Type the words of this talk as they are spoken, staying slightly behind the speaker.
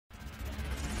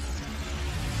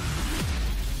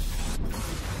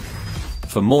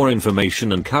For more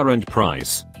information and current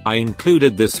price, I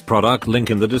included this product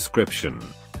link in the description.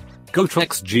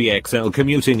 GOTRAX GXL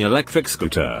Commuting Electric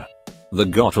Scooter. The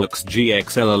GOTRAX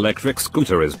GXL electric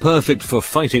scooter is perfect for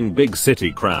fighting big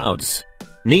city crowds.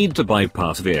 Need to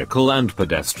bypass vehicle and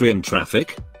pedestrian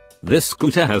traffic? This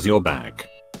scooter has your back.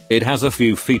 It has a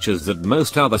few features that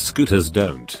most other scooters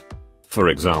don't. For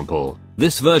example,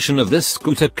 this version of this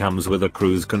scooter comes with a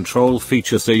cruise control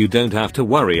feature, so you don't have to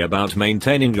worry about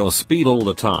maintaining your speed all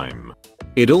the time.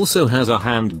 It also has a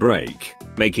hand brake,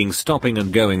 making stopping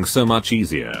and going so much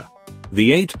easier.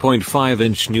 The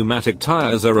 8.5-inch pneumatic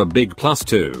tires are a big plus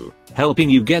too, helping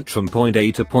you get from point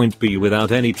A to point B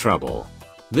without any trouble.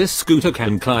 This scooter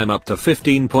can climb up to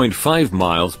 15.5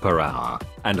 miles per hour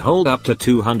and hold up to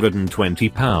 220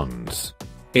 pounds.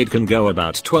 It can go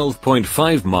about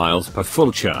 12.5 miles per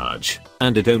full charge,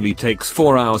 and it only takes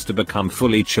 4 hours to become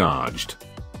fully charged.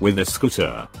 With this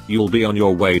scooter, you'll be on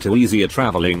your way to easier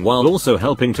traveling while also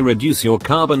helping to reduce your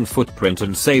carbon footprint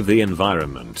and save the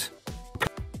environment.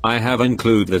 I have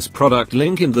included this product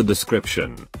link in the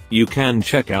description. You can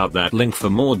check out that link for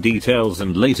more details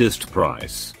and latest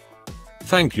price.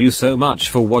 Thank you so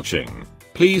much for watching.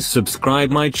 Please subscribe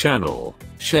my channel,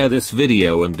 share this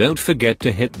video and don't forget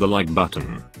to hit the like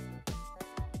button.